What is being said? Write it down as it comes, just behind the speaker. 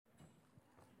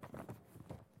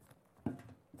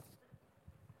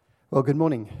Well, good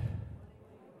morning.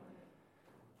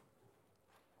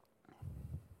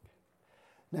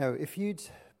 Now, if you'd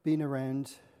been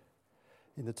around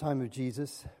in the time of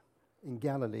Jesus in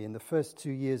Galilee in the first 2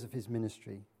 years of his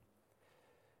ministry,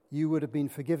 you would have been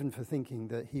forgiven for thinking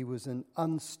that he was an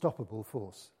unstoppable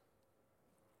force.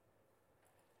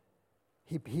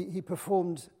 He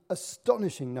performed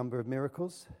astonishing number of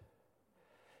miracles.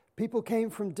 People came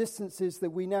from distances that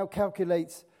we now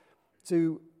calculate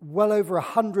to well over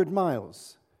 100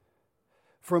 miles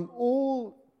from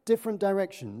all different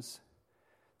directions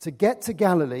to get to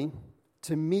Galilee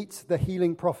to meet the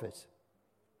healing prophet.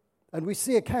 And we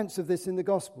see accounts of this in the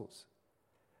Gospels.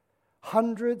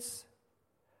 Hundreds,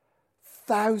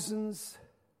 thousands,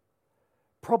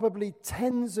 probably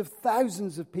tens of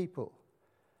thousands of people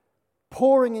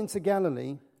pouring into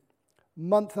Galilee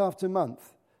month after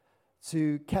month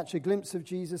to catch a glimpse of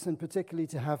Jesus and particularly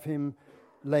to have him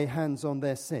lay hands on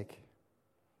their sick.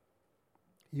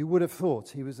 You would have thought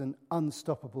he was an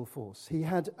unstoppable force. He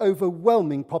had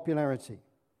overwhelming popularity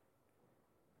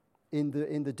in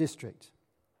the district.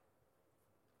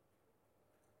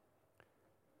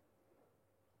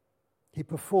 He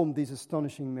performed these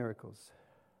astonishing miracles.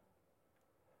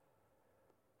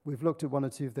 We've looked at one or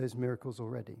two of those miracles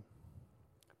already.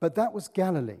 But that was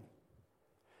Galilee.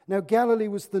 Now, Galilee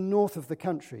was the north of the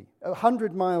country.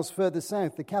 100 miles further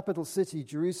south, the capital city,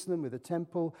 Jerusalem, with the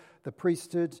temple, the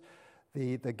priesthood,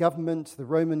 the government, the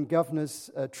Roman governor's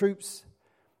troops.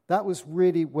 That was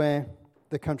really where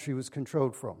the country was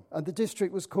controlled from. And the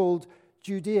district was called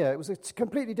Judea. It was a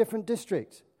completely different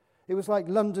district. It was like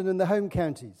London and the home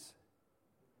counties.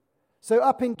 So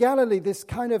up in Galilee, this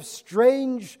kind of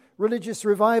strange religious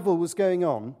revival was going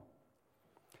on.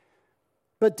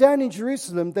 But down in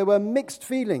Jerusalem, there were mixed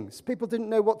feelings. People didn't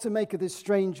know what to make of this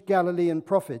strange Galilean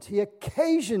prophet. He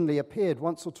occasionally appeared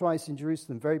once or twice in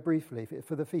Jerusalem, very briefly,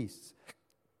 for the feasts.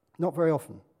 Not very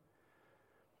often.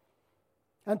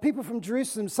 And people from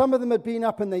Jerusalem, some of them had been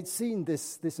up and they'd seen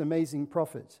this amazing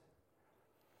prophet.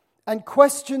 And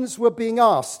questions were being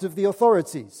asked of the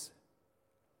authorities.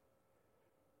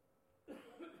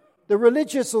 The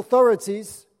religious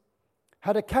authorities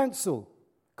had a council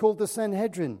called the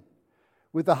Sanhedrin,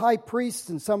 with the high priests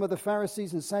and some of the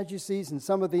Pharisees and Sadducees and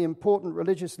some of the important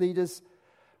religious leaders.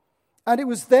 And it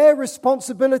was their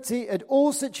responsibility at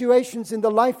all situations in the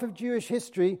life of Jewish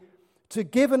history to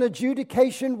give an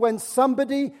adjudication when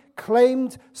somebody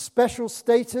claimed special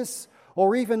status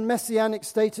or even messianic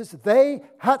status. They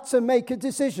had to make a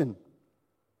decision.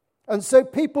 And so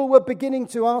people were beginning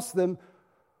to ask them,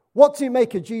 what do you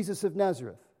make of Jesus of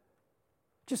Nazareth?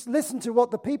 Just listen to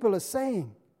what the people are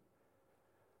saying.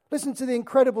 Listen to the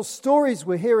incredible stories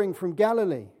we're hearing from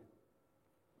Galilee.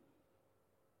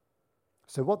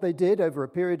 So what they did over a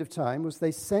period of time was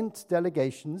they sent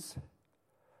delegations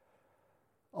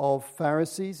of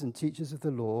Pharisees and teachers of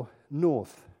the law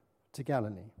north to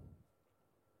Galilee.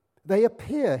 They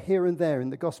appear here and there in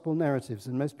the gospel narratives,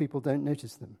 and most people don't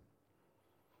notice them.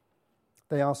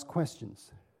 They ask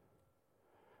questions.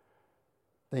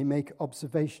 They make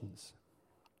observations.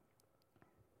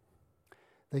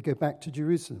 They go back to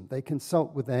Jerusalem. They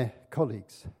consult with their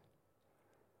colleagues.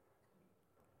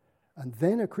 And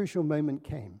then a crucial moment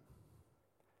came,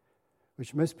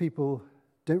 which most people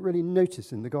don't really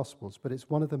notice in the Gospels, but it's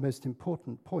one of the most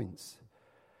important points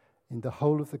in the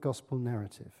whole of the Gospel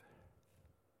narrative.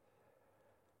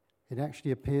 It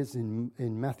actually appears in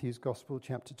Matthew's Gospel,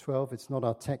 chapter 12. It's not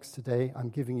our text today. I'm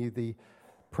giving you the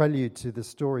prelude to the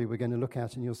story we're going to look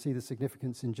at, and you'll see the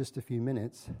significance in just a few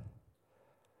minutes.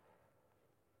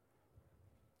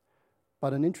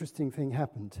 But an interesting thing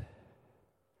happened.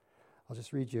 I'll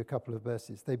just read you a couple of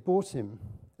verses. They brought him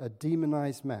a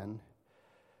demonized man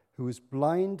who was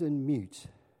blind and mute.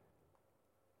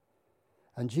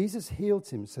 And Jesus healed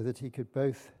him so that he could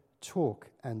both talk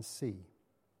and see.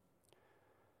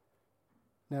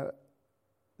 Now,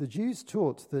 the Jews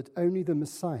taught that only the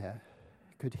Messiah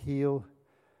could heal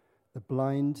the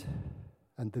blind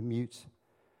and the mute,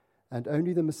 and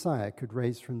only the Messiah could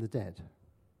raise from the dead.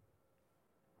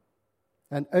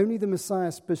 And only the Messiah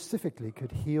specifically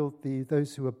could heal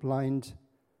those who were blind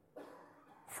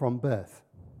from birth.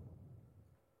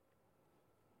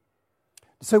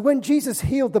 So when Jesus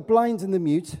healed the blind and the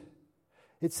mute,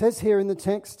 it says here in the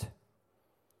text,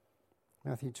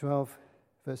 Matthew 12,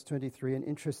 verse 23, an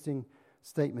interesting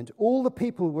statement. All the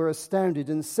people were astounded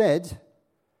and said,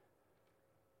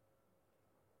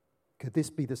 could this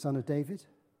be the son of David?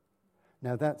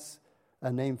 Now that's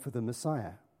a name for the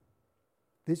Messiah.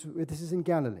 This is in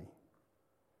Galilee.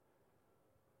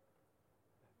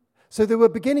 So they were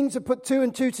beginning to put two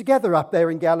and two together up there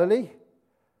in Galilee.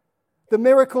 The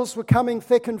miracles were coming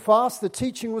thick and fast. The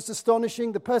teaching was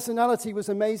astonishing. The personality was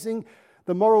amazing.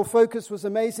 The moral focus was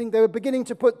amazing. They were beginning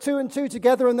to put two and two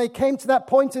together, and they came to that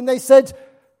point and they said,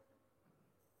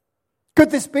 could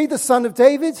this be the son of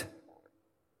David?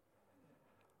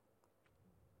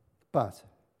 But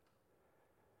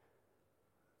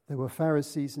there were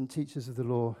Pharisees and teachers of the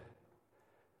law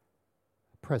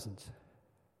present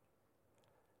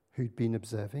who'd been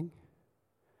observing,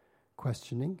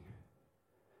 questioning,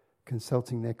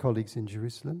 consulting their colleagues in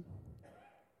Jerusalem.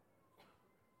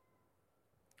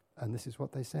 And this is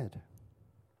what they said.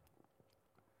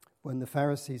 When the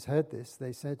Pharisees heard this,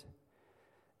 they said,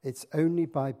 it's only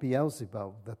by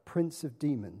Beelzebub, the prince of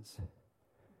demons,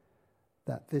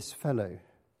 that this fellow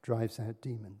drives out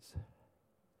demons.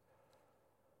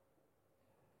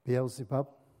 Beelzebub,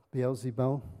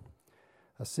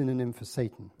 a synonym for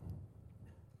Satan.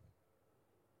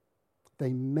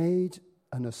 They made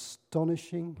an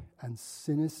astonishing and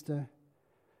sinister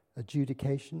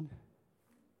adjudication.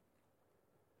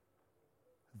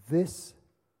 This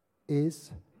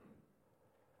is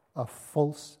a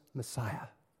false Messiah.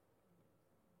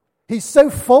 He's so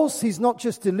false, he's not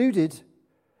just deluded.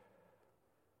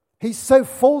 He's so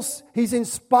false, he's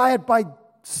inspired by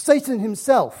Satan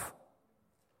himself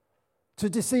to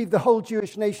deceive the whole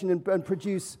Jewish nation and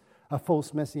produce a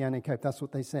false messianic hope. That's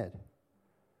what they said.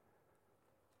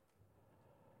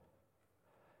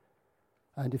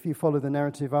 And if you follow the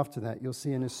narrative after that, you'll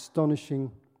see an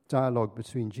astonishing dialogue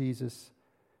between Jesus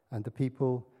and the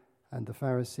people and the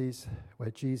Pharisees,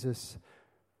 where Jesus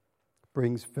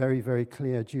brings very, very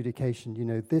clear adjudication. You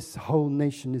know, this whole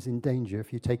nation is in danger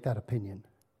if you take that opinion.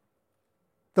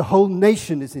 The whole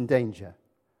nation is in danger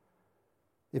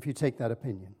if you take that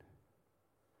opinion.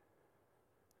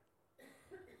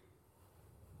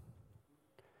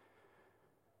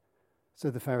 So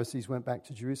the Pharisees went back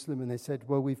to Jerusalem and they said,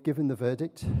 well, we've given the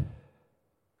verdict.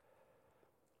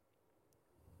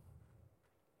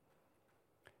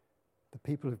 The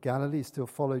people of Galilee still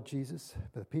followed Jesus,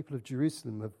 but the people of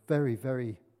Jerusalem are very,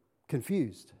 very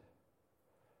confused.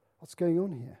 What's going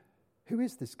on here? Who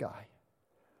is this guy?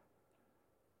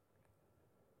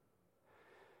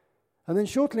 And then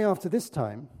shortly after this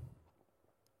time,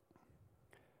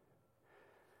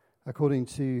 according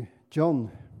to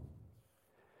John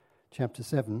chapter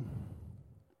 7,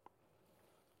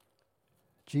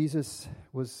 Jesus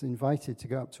was invited to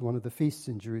go up to one of the feasts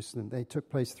in Jerusalem. They took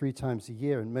place 3 times a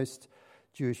year, and most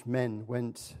Jewish men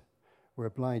were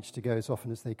obliged to go as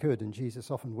often as they could, and Jesus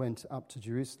often went up to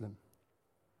Jerusalem.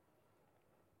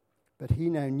 But he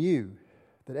now knew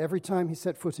that every time he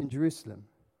set foot in Jerusalem,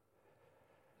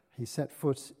 he set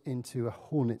foot into a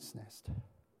hornet's nest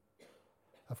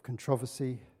of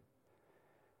controversy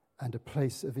and a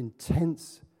place of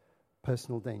intense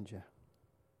personal danger.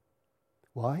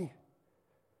 Why?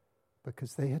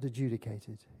 Because they had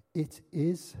adjudicated it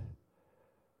is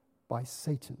by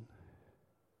Satan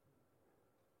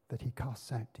that he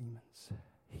casts out demons.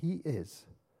 He is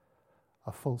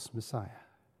a false Messiah.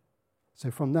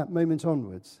 So from that moment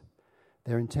onwards,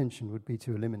 their intention would be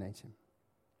to eliminate him.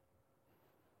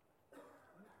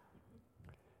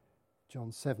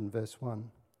 John 7, verse 1.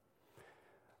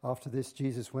 After this,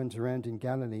 Jesus went around in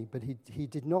Galilee, but he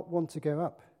did not want to go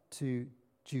up to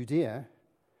Judea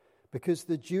because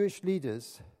the Jewish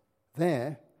leaders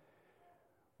there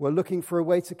were looking for a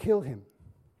way to kill him.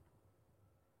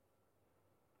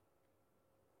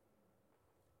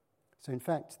 So in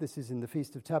fact, this is in the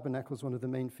Feast of Tabernacles, one of the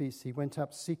main feasts. He went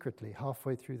up secretly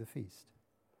halfway through the feast,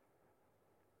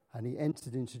 and he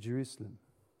entered into Jerusalem.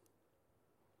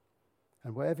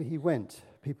 And wherever he went,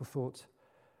 people thought,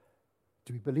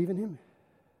 do we believe in him?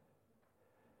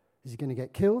 Is he going to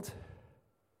get killed?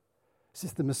 Is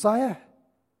this the Messiah?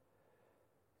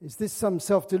 Is this some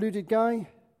self-deluded guy?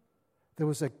 There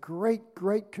was a great,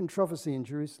 great controversy in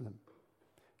Jerusalem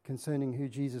concerning who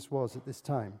Jesus was at this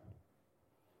time.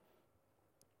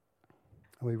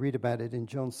 And we read about it in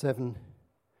John 7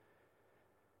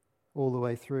 all the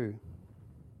way through.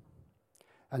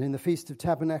 And in the Feast of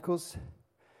Tabernacles,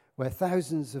 where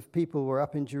thousands of people were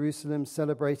up in Jerusalem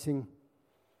celebrating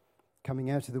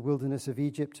coming out of the wilderness of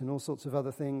Egypt and all sorts of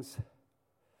other things,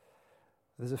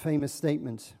 there's a famous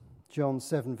statement, John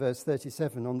 7, verse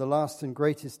 37. On the last and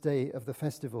greatest day of the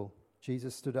festival,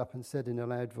 Jesus stood up and said in a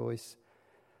loud voice,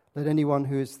 let anyone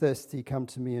who is thirsty come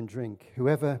to me and drink.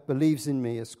 Whoever believes in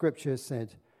me, as Scripture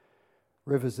said,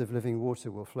 rivers of living water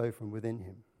will flow from within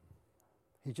him.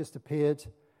 He just appeared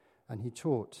and he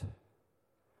taught.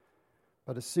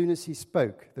 But as soon as he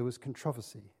spoke, there was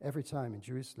controversy every time in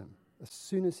Jerusalem. As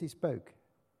soon as he spoke.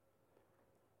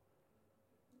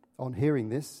 On hearing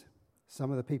this, Some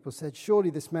of the people said, "Surely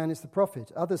this man is the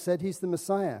prophet." Others said, "He's the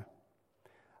Messiah."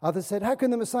 Others said, "How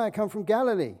can the Messiah come from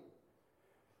Galilee?"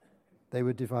 They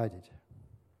were divided.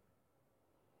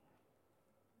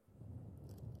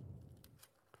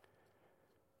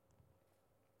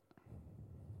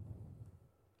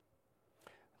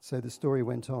 So the story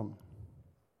went on.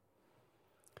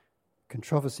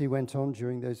 Controversy went on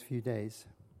during those few days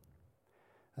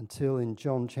until in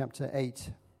John chapter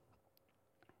 8,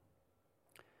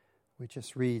 we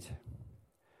just read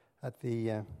at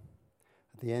the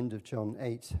end of John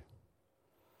 8,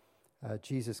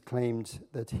 Jesus claimed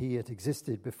that he had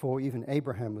existed before even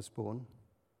Abraham was born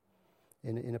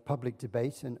in a public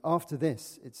debate. And after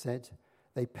this, it said,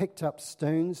 they picked up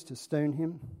stones to stone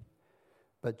him,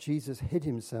 but Jesus hid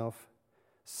himself,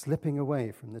 slipping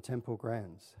away from the temple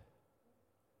grounds.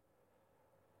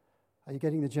 Are you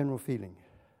getting the general feeling?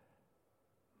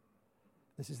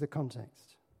 This is the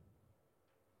context.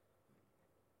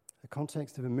 The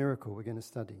context of a miracle we're going to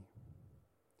study,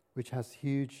 which has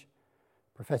huge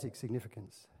prophetic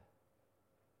significance.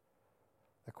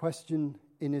 The question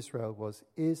in Israel was,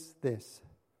 is this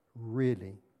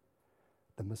really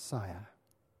the Messiah?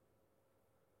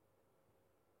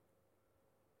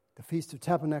 The Feast of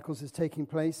Tabernacles is taking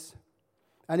place,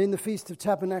 and in the Feast of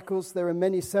Tabernacles there are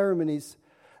many ceremonies,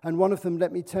 and one of them,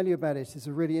 let me tell you about it, is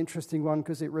a really interesting one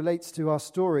because it relates to our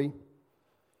story.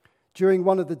 During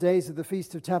one of the days of the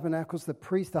Feast of Tabernacles,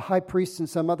 the high priest and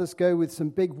some others go with some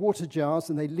big water jars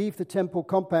and they leave the temple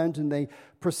compound and they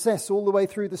process all the way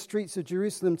through the streets of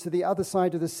Jerusalem to the other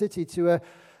side of the city to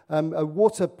a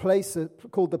water place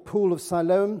called the Pool of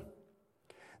Siloam.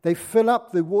 They fill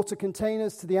up the water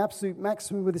containers to the absolute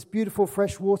maximum with this beautiful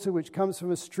fresh water which comes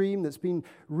from a stream that's been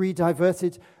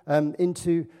rediverted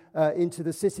into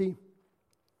the city.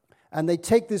 And they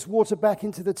take this water back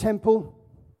into the temple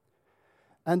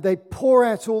and they pour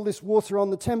out all this water on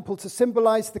the temple to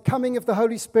symbolize the coming of the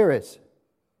Holy Spirit.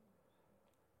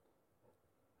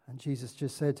 And Jesus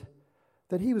just said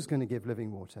that he was going to give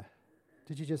living water.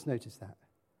 Did you just notice that?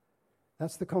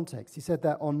 That's the context. He said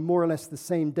that on more or less the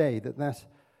same day that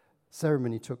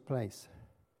ceremony took place,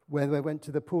 where they went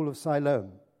to the Pool of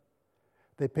Siloam.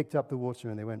 They picked up the water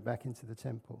and they went back into the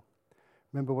temple.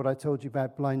 Remember what I told you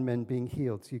about blind men being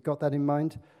healed? You got that in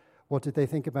mind? What did they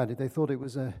think about it? They thought it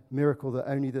was a miracle that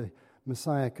only the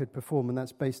Messiah could perform, and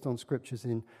that's based on scriptures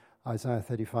in Isaiah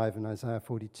 35 and Isaiah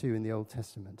 42 in the Old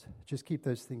Testament. Just keep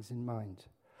those things in mind.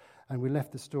 And we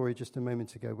left the story just a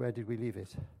moment ago. Where did we leave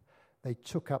it? They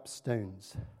took up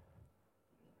stones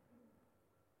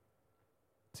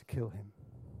to kill him.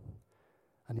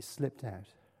 And he slipped out.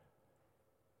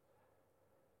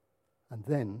 And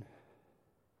then,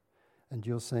 and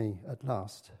you'll say at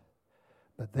last,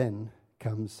 but then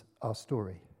comes our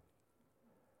story.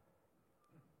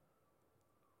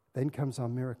 Then comes our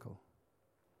miracle.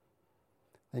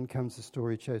 Then comes the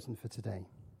story chosen for today.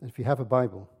 And if you have a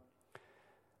Bible,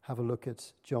 have a look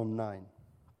at John 9.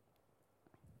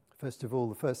 First of all,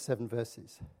 the first 7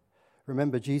 verses.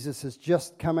 Remember, Jesus has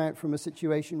just come out from a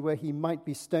situation where he might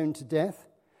be stoned to death.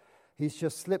 He's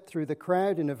just slipped through the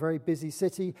crowd in a very busy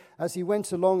city. As he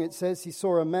went along, it says he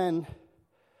saw a man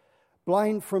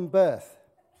blind from birth.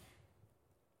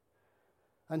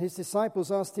 And his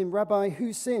disciples asked him, "Rabbi,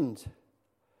 who sinned,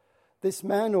 this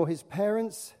man or his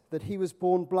parents, that he was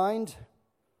born blind?"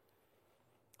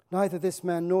 "Neither this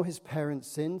man nor his parents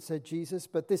sinned," said Jesus,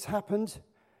 "but this happened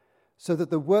so that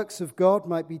the works of God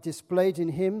might be displayed in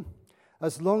him.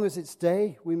 As long as it's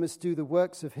day, we must do the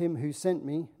works of him who sent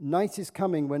me. Night is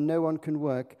coming when no one can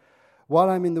work. While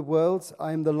I'm in the world,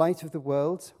 I am the light of the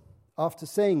world." After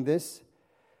saying this,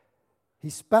 he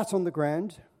spat on the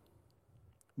ground,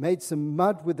 made some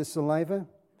mud with the saliva,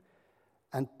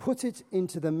 and put it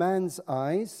into the man's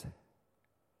eyes.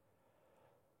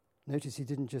 Notice he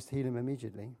didn't just heal him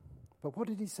immediately. But what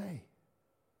did he say?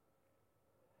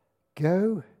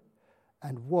 "Go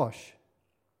and wash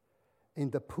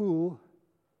in the pool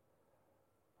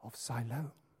of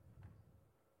Siloam,"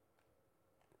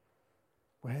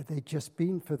 where they'd just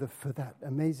been for that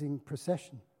amazing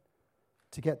procession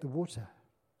to get the water.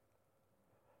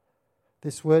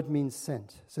 This word means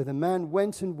sent. So the man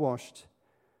went and washed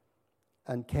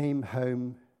and came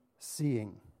home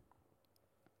seeing.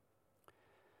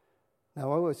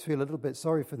 Now, I always feel a little bit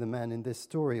sorry for the man in this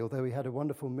story, although he had a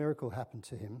wonderful miracle happen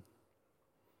to him.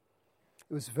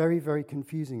 It was very, very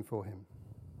confusing for him,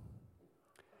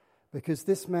 because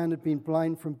this man had been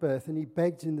blind from birth and he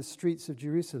begged in the streets of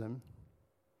Jerusalem.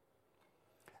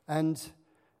 And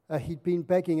he'd been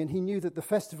begging, and he knew that the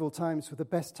festival times were the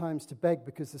best times to beg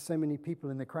because there's so many people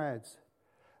in the crowds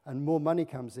and more money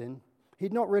comes in.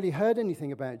 He'd not really heard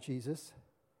anything about Jesus.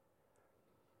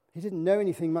 He didn't know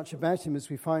anything much about him, as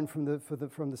we find from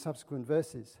the subsequent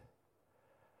verses.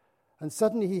 And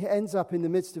suddenly he ends up in the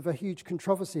midst of a huge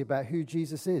controversy about who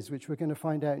Jesus is, which we're going to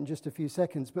find out in just a few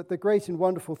seconds. But the great and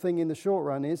wonderful thing in the short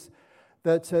run is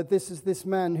that this is this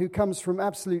man who comes from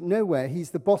absolute nowhere.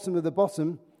 He's the bottom of the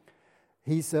bottom.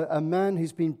 He's a man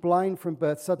who's been blind from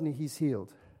birth. Suddenly he's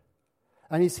healed.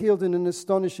 And he's healed in an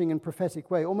astonishing and prophetic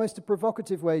way, almost a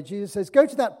provocative way. Jesus says, go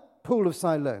to that pool of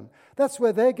Siloam. That's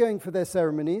where they're going for their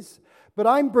ceremonies. But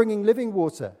I'm bringing living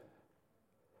water.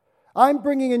 I'm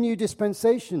bringing a new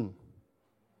dispensation.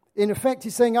 In effect,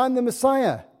 he's saying, I'm the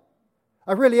Messiah.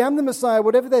 I really am the Messiah.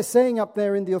 Whatever they're saying up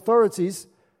there in the authorities,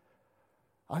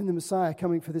 I'm the Messiah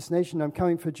coming for this nation. I'm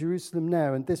coming for Jerusalem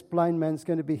now, and this blind man's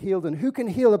going to be healed. And who can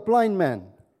heal a blind man?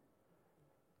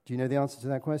 Do you know the answer to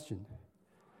that question?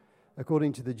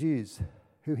 According to the Jews,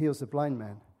 who heals a blind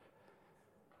man?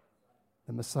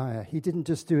 The Messiah. He didn't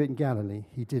just do it in Galilee.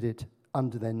 He did it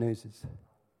under their noses.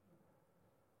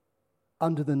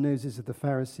 Under the noses of the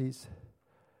Pharisees,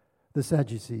 the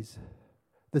Sadducees,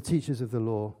 the teachers of the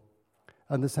law,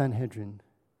 and the Sanhedrin.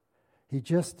 He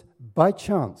just, by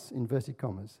chance, inverted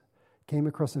commas, came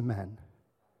across a man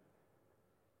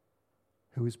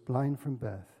who was blind from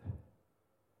birth,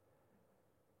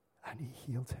 and he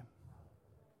healed him.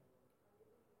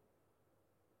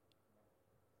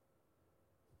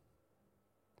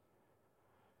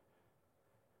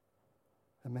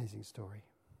 Amazing story.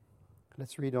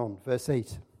 Let's read on. Verse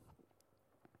 8.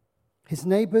 His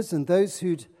neighbors and those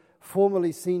who'd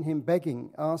formerly seen him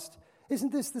begging asked,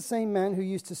 isn't this the same man who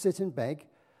used to sit and beg?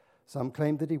 Some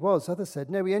claimed that he was. Others said,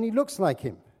 no, he only looks like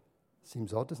him.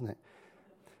 Seems odd, doesn't it?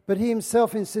 But he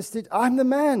himself insisted, I'm the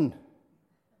man.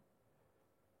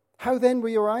 How then were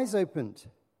your eyes opened?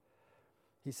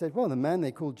 He said, well, the man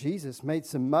they called Jesus made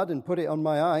some mud and put it on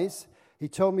my eyes. He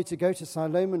told me to go to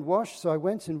Siloam and wash, so I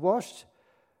went and washed,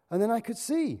 and then I could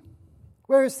see.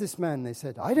 Where is this man? They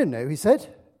said. I don't know, he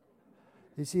said.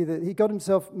 You see, that he got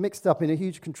himself mixed up in a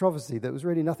huge controversy that was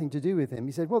really nothing to do with him.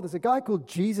 He said, well, there's a guy called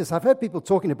Jesus. I've heard people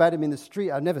talking about him in the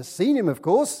street. I've never seen him, of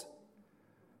course.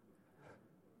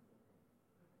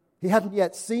 He hadn't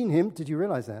yet seen him. Did you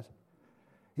realize that?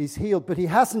 He's healed, but he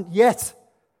hasn't yet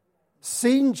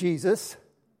seen Jesus.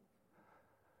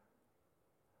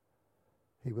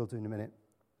 He will do in a minute.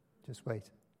 Just wait.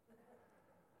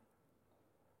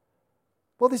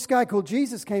 Well, this guy called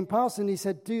Jesus came past and he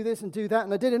said, do this and do that,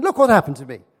 and I did it. And look what happened to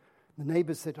me. The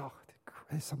neighbors said, oh,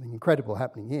 there's something incredible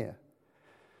happening here.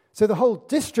 So the whole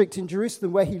district in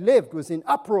Jerusalem where he lived was in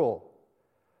uproar.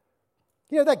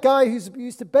 You know, that guy who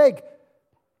used to beg,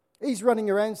 he's running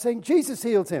around saying, Jesus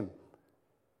healed him.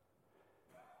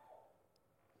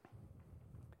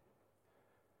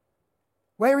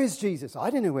 Where is Jesus?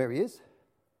 I don't know where he is.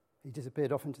 He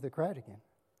disappeared off into the crowd again.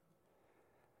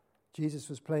 Jesus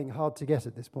was playing hard to get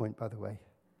at this point, by the way.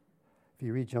 If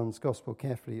you read John's Gospel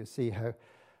carefully, you'll see how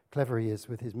clever he is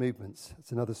with his movements.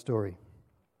 It's another story.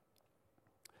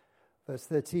 Verse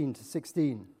 13 to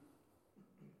 16.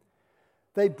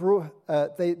 They brought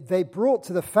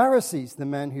to the Pharisees the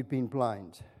man who'd been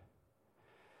blind.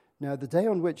 Now, the day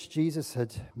on which Jesus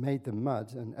had made the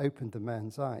mud and opened the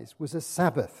man's eyes was a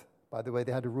Sabbath. By the way,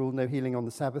 they had a rule, no healing on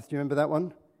the Sabbath. Do you remember that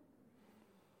one?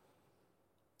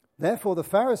 Therefore, the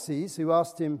Pharisees, who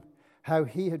asked him how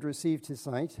he had received his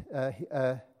sight,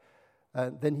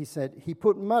 then he said, he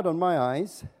put mud on my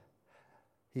eyes.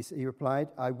 He replied,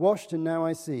 I washed and now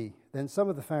I see. Then some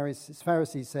of the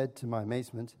Pharisees said, to my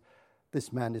amazement,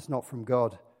 this man is not from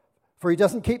God, for he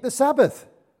doesn't keep the Sabbath.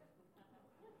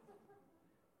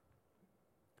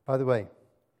 By the way,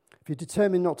 if you're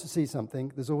determined not to see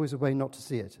something, there's always a way not to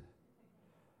see it.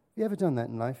 Have you ever done that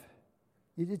in life?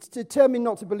 You're determined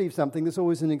not to believe something, there's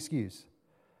always an excuse.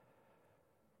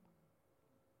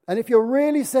 And if you're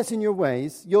really set in your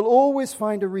ways, you'll always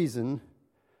find a reason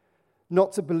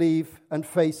not to believe and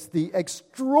face the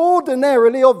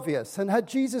extraordinarily obvious. And had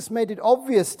Jesus made it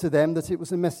obvious to them that it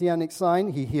was a messianic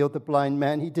sign, he healed the blind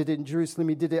man, he did it in Jerusalem,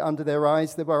 he did it under their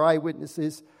eyes, there were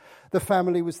eyewitnesses, the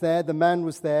family was there, the man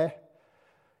was there,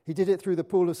 he did it through the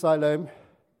pool of Siloam.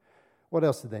 What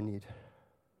else did they need?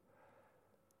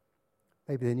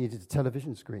 Maybe they needed a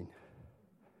television screen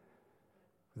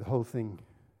with the whole thing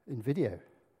in video.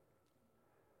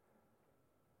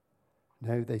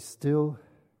 No, they still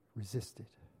resisted.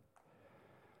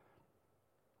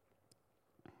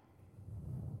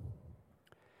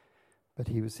 But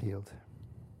he was healed.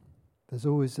 There's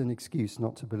always an excuse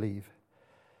not to believe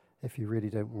if you really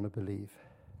don't want to believe.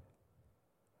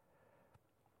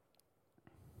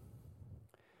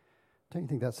 Don't you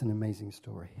think that's an amazing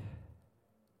story?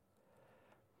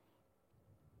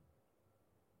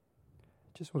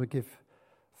 Just want to give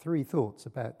 3 thoughts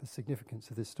about the significance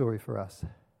of this story for us.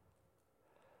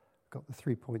 Got the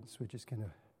 3 points we're just going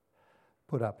to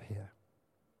put up here.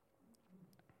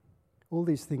 All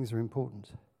these things are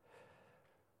important.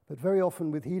 But very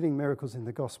often with healing miracles in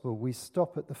the gospel, we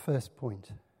stop at the first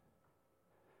point.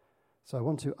 So I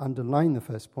want to underline the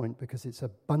first point because it's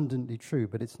abundantly true,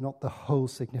 but it's not the whole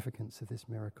significance of this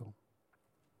miracle.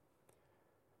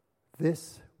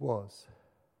 This was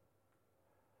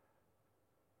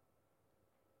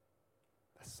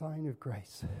a sign of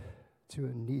grace to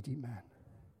a needy man.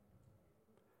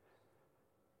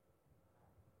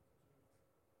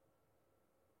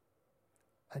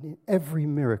 And in every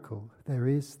miracle, there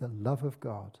is the love of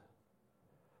God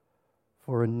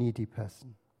for a needy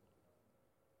person.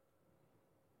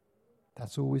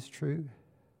 That's always true.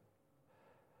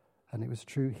 And it was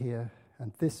true here.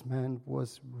 And this man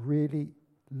was really,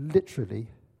 literally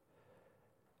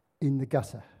in the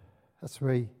gutter. That's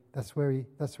where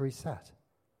he sat.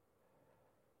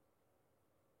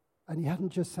 And he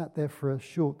hadn't just sat there for a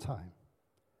short time.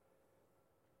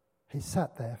 He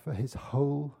sat there for his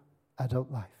whole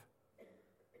adult life.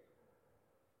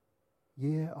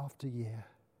 Year after year,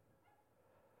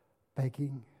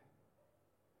 begging,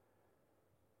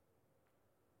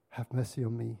 have mercy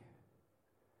on me,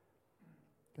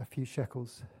 a few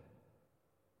shekels.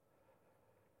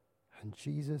 And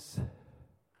Jesus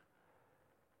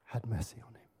had mercy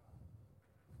on him.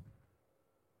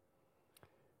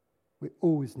 We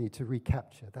always need to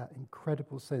recapture that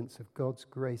incredible sense of God's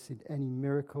grace in any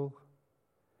miracle,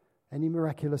 any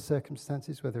miraculous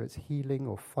circumstances, whether it's healing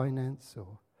or finance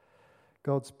or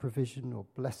God's provision or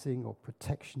blessing or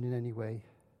protection in any way.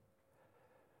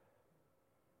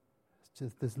 It's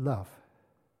just there's love,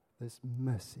 there's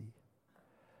mercy,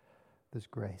 there's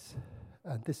grace.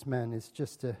 And this man is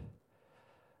just an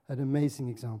amazing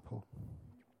example.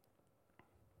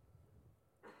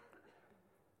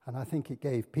 And I think it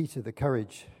gave Peter the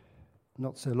courage,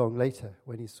 not so long later,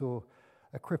 when he saw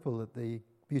a cripple at the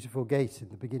beautiful gate in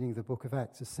the beginning of the book of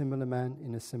Acts, a similar man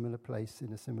in a similar place,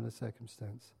 in a similar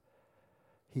circumstance.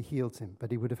 He healed him,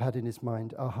 but he would have had in his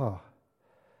mind, aha,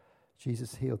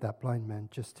 Jesus healed that blind man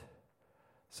just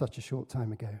such a short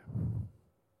time ago.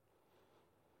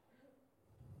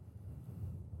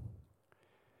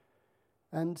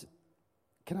 And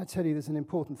can I tell you, there's an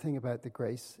important thing about the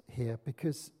grace here,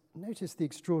 because notice the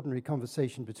extraordinary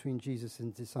conversation between Jesus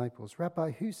and his disciples.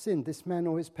 Rabbi, who sinned, this man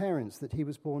or his parents, that he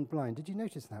was born blind? Did you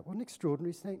notice that? What an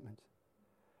extraordinary statement.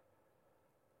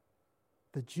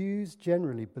 The Jews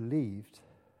generally believed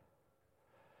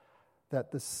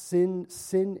that the sin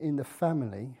in the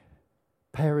family,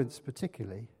 parents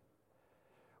particularly,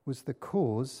 was the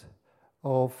cause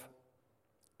of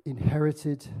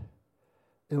inherited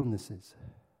illnesses.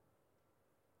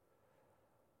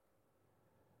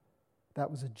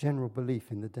 That was a general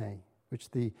belief in the day,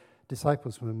 which the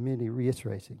disciples were merely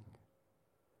reiterating.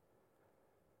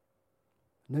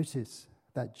 Notice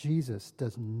that Jesus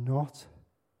does not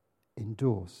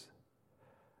endorse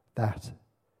that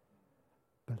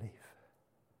belief.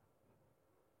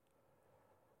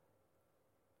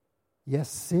 Yes,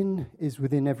 sin is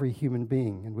within every human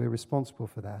being, and we're responsible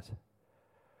for that.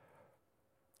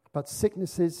 But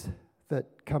sicknesses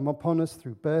that come upon us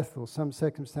through birth or some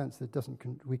circumstance that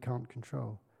we can't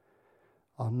control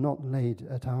are not laid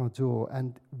at our door.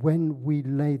 And when we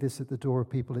lay this at the door of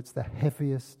people, it's the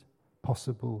heaviest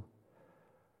possible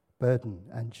burden.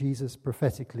 And Jesus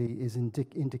prophetically is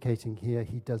indicating here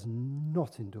he does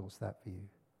not endorse that view.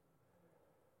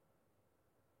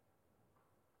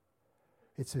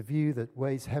 It's a view that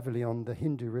weighs heavily on the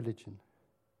Hindu religion.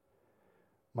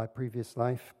 My previous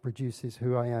life produces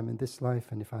who I am in this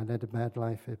life, and if I led a bad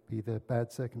life, it'd be the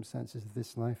bad circumstances of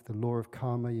this life, the law of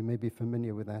karma. You may be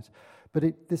familiar with that. But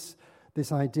this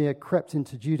idea crept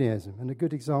into Judaism, and a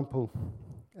good example,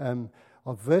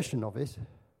 a version of it,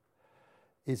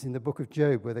 is in the book of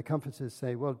Job, where the comforters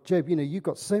say, well, Job, you've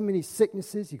got so many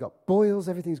sicknesses, you've got boils,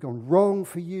 everything's gone wrong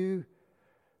for you.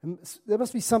 And there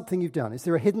must be something you've done. Is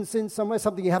there a hidden sin somewhere,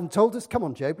 something you haven't told us? Come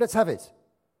on, Job, let's have it.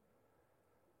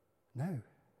 No.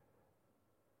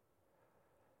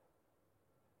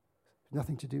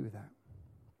 Nothing to do with that.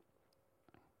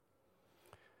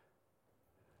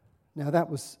 Now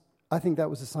I think that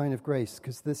was a sign of grace,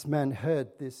 because this man heard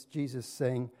this Jesus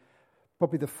saying,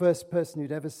 probably the first person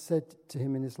who'd ever said to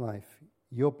him in his life,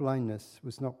 your blindness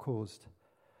was not caused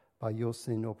by your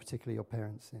sin or particularly your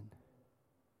parents' sin.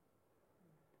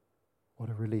 What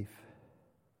a relief.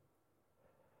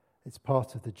 It's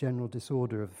part of the general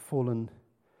disorder of fallen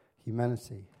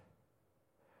humanity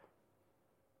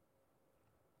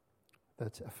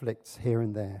that afflicts here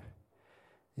and there.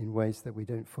 in ways that we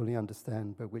don't fully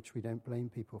understand, but which we don't blame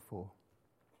people for.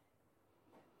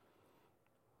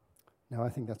 Now, I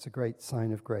think that's a great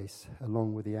sign of grace,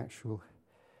 along with the actual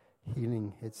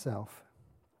healing itself.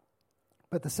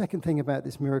 But the second thing about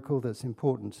this miracle that's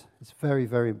important, it's very,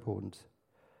 very important.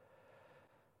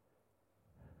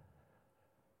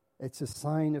 It's a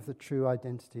sign of the true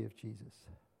identity of Jesus.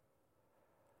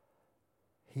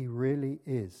 He really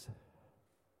is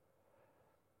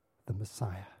the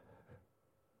Messiah.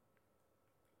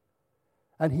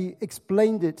 And he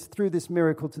explained it through this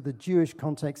miracle to the Jewish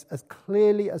context as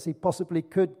clearly as he possibly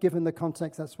could, given the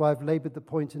context. That's why I've labored the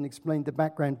point and explained the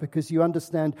background, because you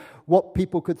understand what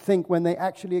people could think when they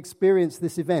actually experienced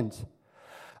this event.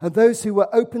 And those who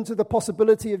were open to the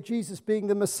possibility of Jesus being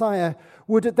the Messiah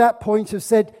would at that point have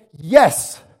said,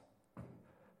 yes,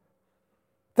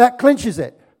 that clinches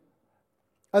it.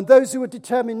 And those who were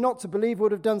determined not to believe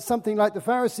would have done something like the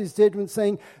Pharisees did when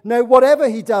saying, no, whatever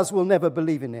he does, we'll never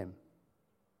believe in him.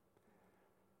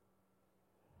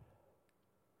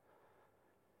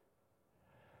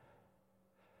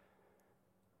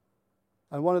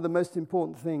 And one of the most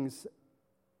important things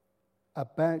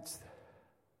about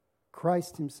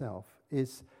Christ himself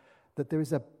is that there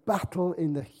is a battle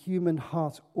in the human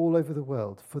heart all over the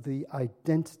world for the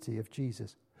identity of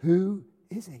Jesus. Who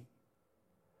is he?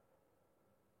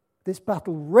 This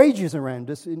battle rages around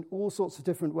us in all sorts of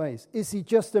different ways. Is he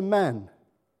just a man?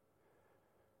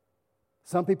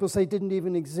 Some people say he didn't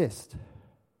even exist.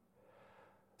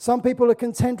 Some people are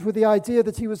content with the idea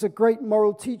that he was a great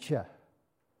moral teacher.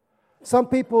 Some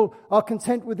people are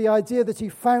content with the idea that he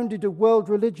founded a world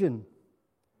religion.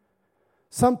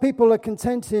 Some people are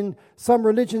content in some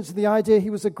religions with the idea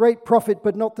he was a great prophet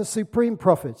but not the supreme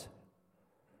prophet.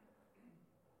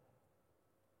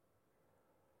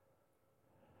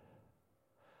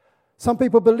 Some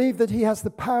people believe that he has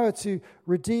the power to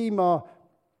redeem our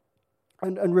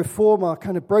and reform our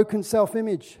kind of broken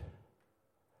self-image.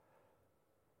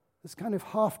 There's kind of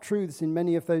half-truths in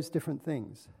many of those different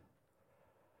things.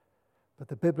 But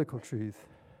the biblical truth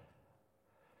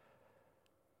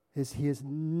is he is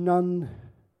none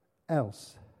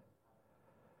else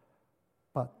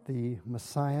but the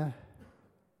Messiah,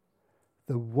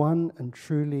 the one and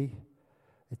truly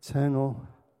eternal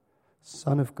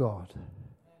Son of God,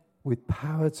 with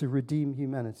power to redeem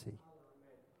humanity,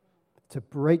 to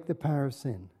break the power of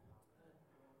sin,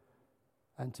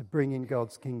 and to bring in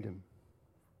God's kingdom.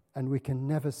 And we can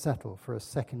never settle for a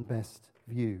second-best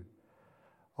view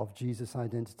of Jesus'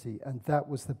 identity. And that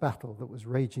was the battle that was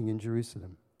raging in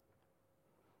Jerusalem.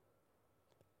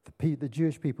 The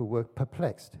Jewish people were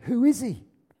perplexed. Who is he?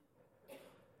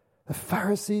 The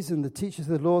Pharisees and the teachers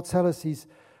of the law tell us he's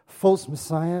a false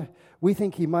Messiah. We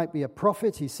think he might be a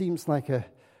prophet. He seems like a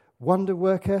wonder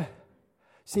worker.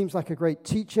 Seems like a great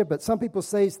teacher. But some people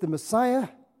say he's the Messiah.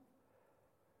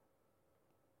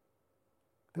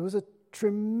 There was a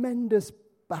tremendous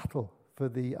battle for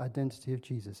the identity of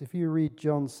Jesus. If you read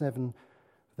John 7,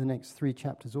 the next 3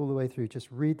 chapters all the way through,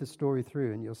 just read the story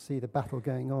through and you'll see the battle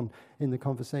going on in the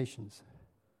conversations.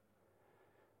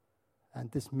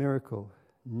 And this miracle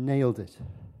nailed it.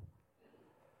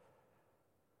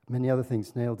 Many other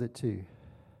things nailed it too.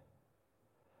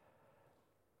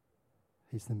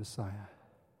 He's the Messiah,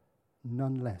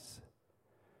 none less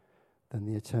than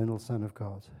the eternal Son of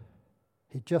God.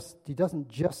 He doesn't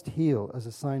just heal as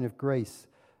a sign of grace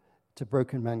to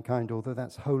broken mankind, although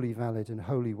that's wholly valid and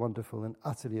wholly wonderful and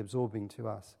utterly absorbing to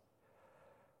us.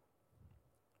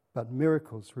 But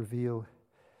miracles reveal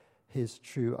his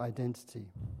true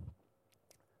identity.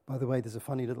 By the way, there's a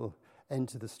funny little end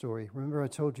to the story. Remember I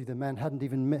told you the man hadn't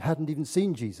even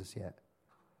seen Jesus yet,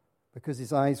 because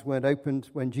his eyes weren't opened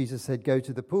when Jesus said, go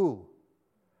to the pool.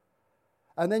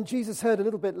 And then Jesus heard a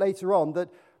little bit later on that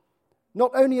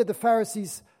not only had the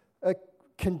Pharisees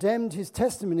condemned his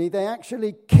testimony, they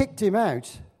actually kicked him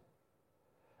out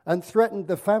and threatened.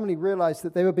 The family realized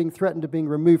that they were being threatened of being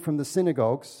removed from the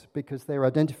synagogues because they were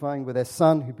identifying with their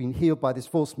son who'd been healed by this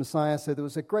false Messiah. So there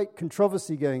was a great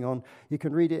controversy going on. You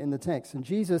can read it in the text. And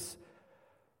Jesus,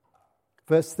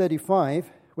 verse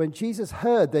 35, when Jesus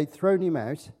heard they'd thrown him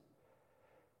out,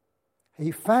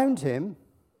 he found him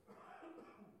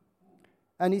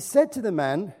and he said to the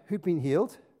man who'd been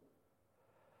healed,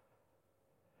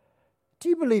 do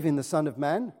you believe in the Son of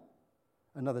Man?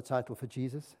 Another title for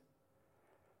Jesus.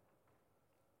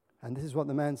 And this is what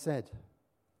the man said.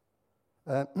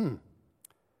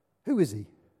 Who is he,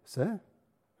 sir?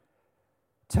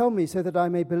 Tell me so that I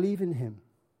may believe in him.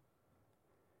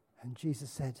 And Jesus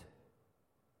said,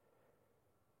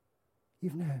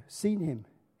 you've now seen him.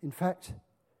 In fact,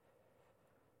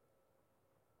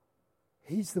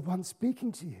 he's the one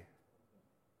speaking to you.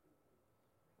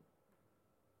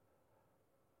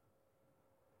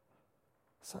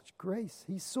 such grace.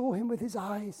 He saw him with his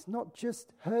eyes, not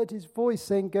just heard his voice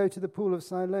saying, go to the pool of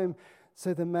Siloam.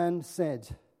 So the man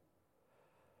said,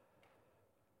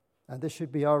 and this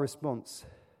should be our response,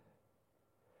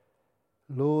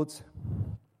 Lord,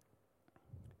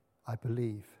 I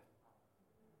believe.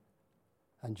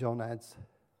 And John adds,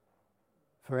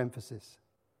 for emphasis,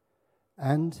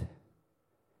 and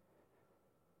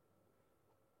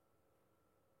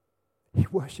he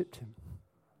worshipped him.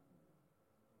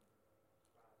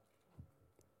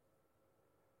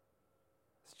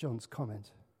 That's John's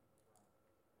comment.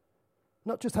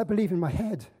 Not just I believe in my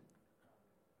head.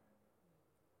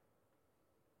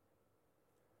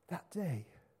 That day,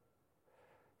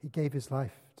 he gave his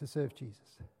life to serve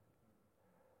Jesus.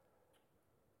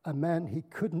 A man he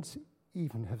couldn't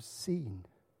even have seen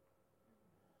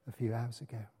a few hours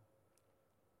ago.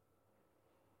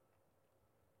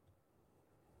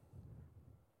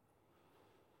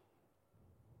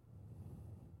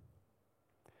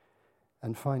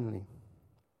 And finally,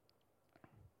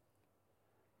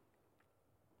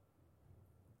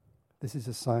 this is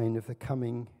a sign of the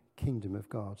coming kingdom of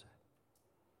God.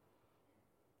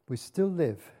 We still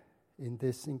live in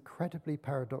this incredibly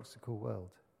paradoxical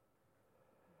world.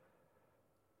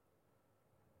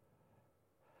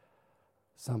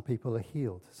 Some people are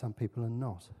healed, some people are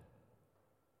not.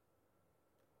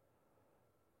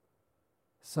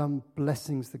 Some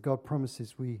blessings that God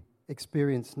promises we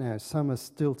experience now, some are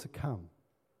still to come.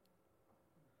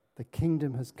 The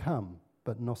kingdom has come,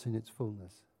 but not in its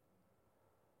fullness.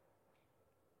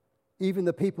 Even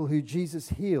the people who Jesus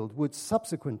healed would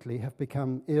subsequently have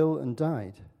become ill and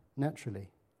died naturally.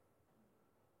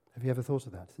 Have you ever thought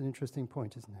of that? It's an interesting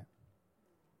point, isn't it?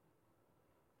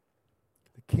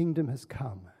 The kingdom has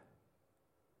come.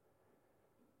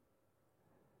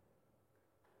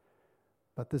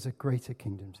 But there's a greater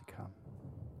kingdom to come.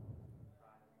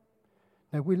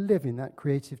 Now, we live in that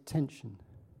creative tension.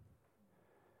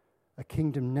 A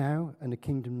kingdom now and a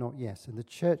kingdom not yet. And the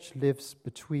church lives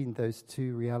between those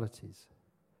two realities.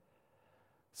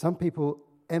 Some people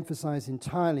emphasize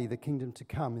entirely the kingdom to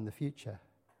come in the future.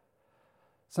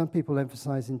 Some people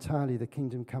emphasize entirely the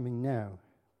kingdom coming now.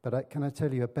 But can I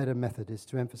tell you, a better method is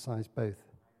to emphasize both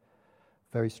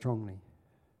very strongly.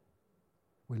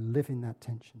 We live in that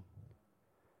tension.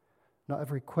 Not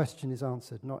every question is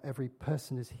answered. Not every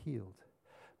person is healed.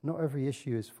 Not every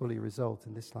issue is fully resolved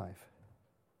in this life.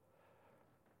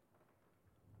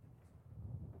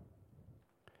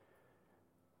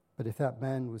 But if that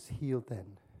man was healed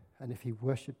then, and if he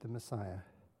worshipped the Messiah,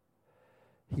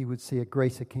 he would see a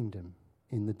greater kingdom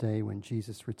in the day when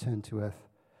Jesus returned to earth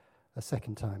a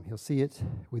second time. He'll see it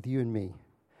with you and me.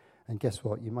 And guess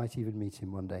what? You might even meet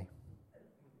him one day.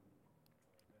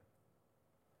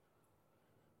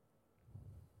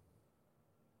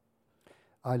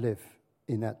 I live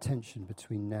in that tension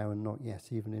between now and not yet,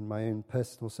 even in my own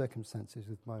personal circumstances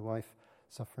with my wife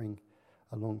suffering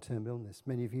a long-term illness.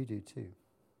 Many of you do too.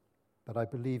 But I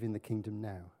believe in the kingdom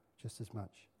now just as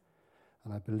much.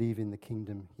 And I believe in the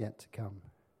kingdom yet to come.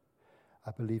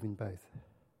 I believe in both.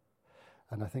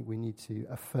 And I think we need to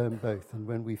affirm both. And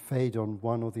when we fade on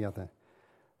one or the other,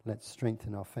 let's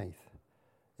strengthen our faith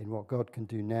in what God can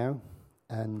do now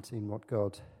and in what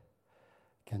God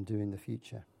can do in the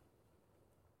future.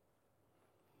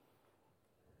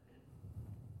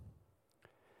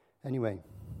 Anyway,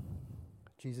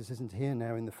 Jesus isn't here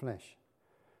now in the flesh.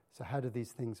 So how do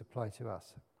these things apply to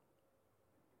us?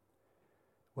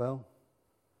 Well,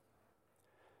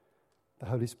 the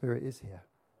Holy Spirit is here.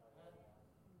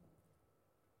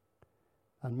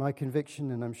 And my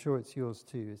conviction, and I'm sure it's yours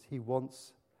too, is he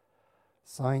wants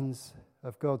signs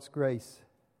of God's grace,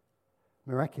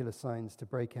 miraculous signs to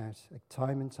break out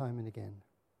time and again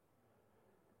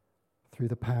through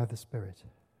the power of the Spirit.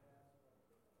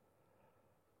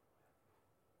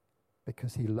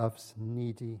 Because he loves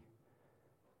needy,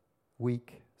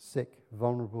 weak, sick,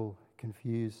 vulnerable,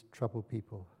 confused, troubled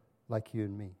people like you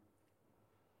and me.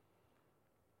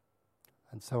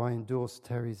 And so I endorse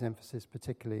Terry's emphasis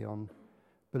particularly on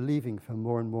believing for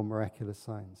more and more miraculous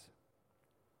signs.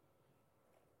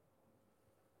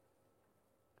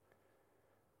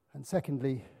 And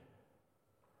secondly,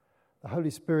 the Holy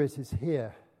Spirit is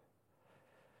here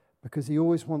because he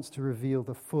always wants to reveal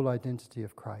the full identity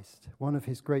of Christ. One of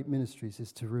his great ministries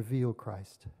is to reveal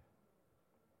Christ.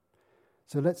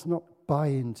 So let's not buy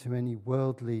into any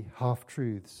worldly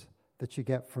half-truths that you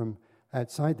get from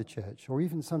outside the church, or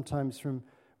even sometimes from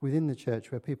within the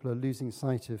church where people are losing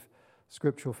sight of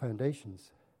scriptural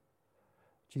foundations.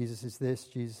 Jesus is this,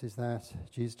 Jesus is that,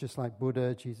 Jesus just like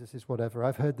Buddha, Jesus is whatever.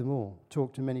 I've heard them all,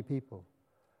 talked to many people.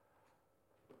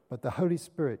 But the Holy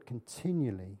Spirit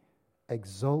continually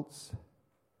exalts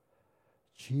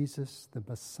Jesus, the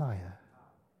Messiah,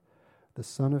 the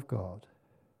Son of God,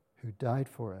 who died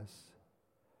for us,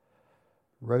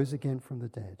 rose again from the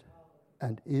dead,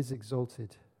 and is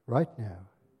exalted right now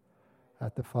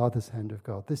at the Father's hand of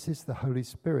God. This is the Holy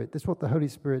Spirit. This is what the Holy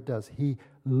Spirit does. He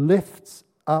lifts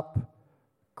up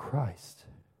Christ,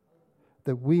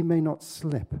 that we may not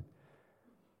slip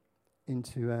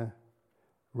into a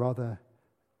rather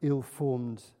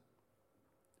ill-formed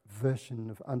version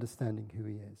of understanding who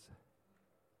he is.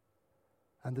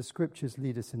 And the scriptures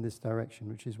lead us in this direction,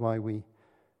 which is why we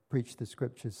preach the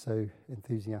scriptures so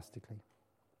enthusiastically.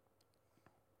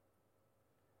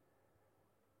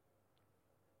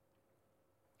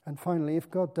 And finally,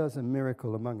 if God does a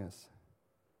miracle among us,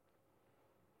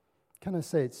 can I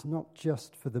say it's not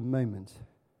just for the moment,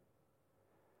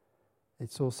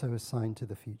 it's also a sign to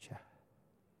the future.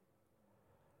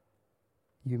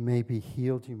 You may be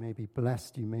healed, you may be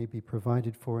blessed, you may be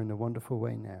provided for in a wonderful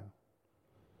way now.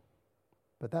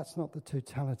 But that's not the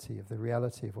totality of the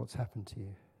reality of what's happened to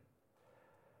you.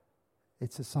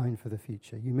 It's a sign for the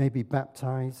future. You may be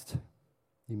baptized,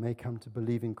 you may come to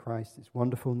believe in Christ, it's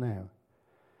wonderful now,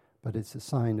 but it's a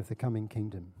sign of the coming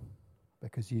kingdom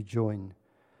because you join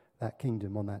that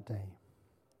kingdom on that day.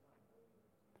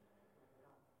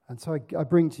 And so I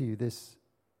bring to you this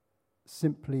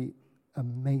simply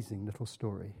amazing little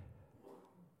story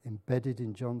embedded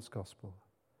in John's Gospel.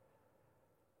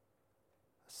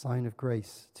 A sign of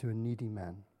grace to a needy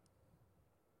man.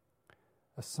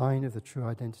 A sign of the true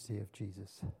identity of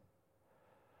Jesus.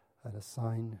 And a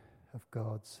sign of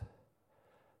God's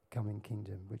coming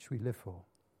kingdom, which we live for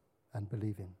and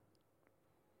believe in.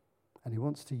 And he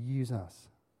wants to use us.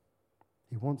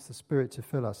 He wants the Spirit to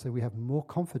fill us so we have more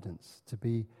confidence to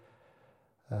be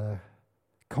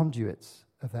conduits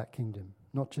of that kingdom,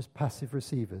 not just passive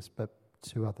receivers, but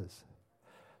to others.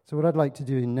 So what I'd like to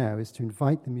do now is to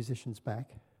invite the musicians back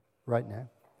right now,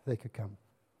 if they could come.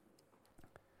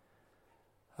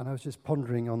 And I was just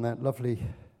pondering on that lovely,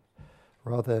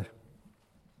 rather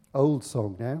old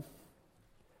song now,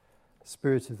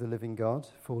 Spirit of the Living God,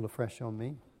 fall afresh on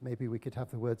me. Maybe we could have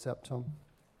the words up, Tom.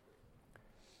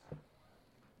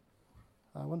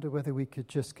 I wonder whether we could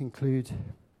just conclude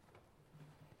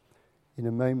in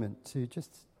a moment to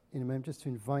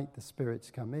invite the Spirit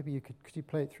to come. Maybe could you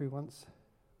play it through once,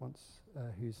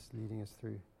 who's leading us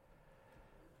through?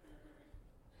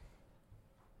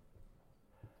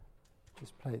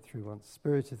 Just play it through once.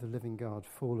 Spirit of the living God,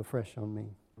 fall afresh on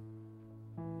me.